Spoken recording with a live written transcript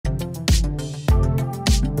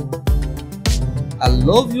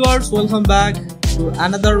Hello viewers, welcome back to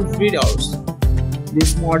another videos.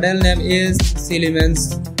 This model name is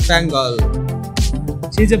Clémence Pengloan.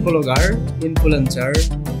 She is a blogger, influencer,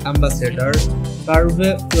 ambassador,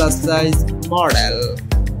 Curvy plus size model.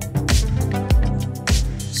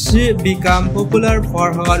 She became popular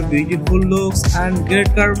for her beautiful looks and great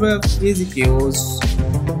curvy physique.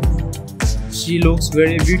 She looks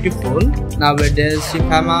very beautiful. Nowadays, she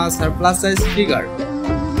famous her plus size figure.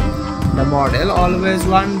 The model always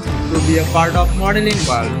wants to be a part of modeling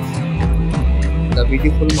world. The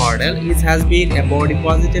beautiful model has been a body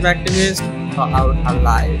positive activist throughout her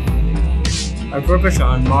life. Her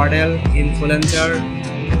profession: model, influencer,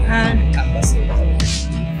 and ambassador.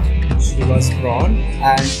 She was born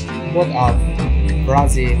and both of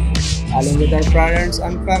Brazil, along with her parents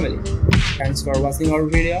and family. Thanks for watching our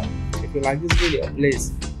video. If you like this video,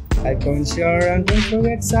 please like, comment, share, and don't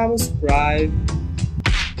forget to subscribe.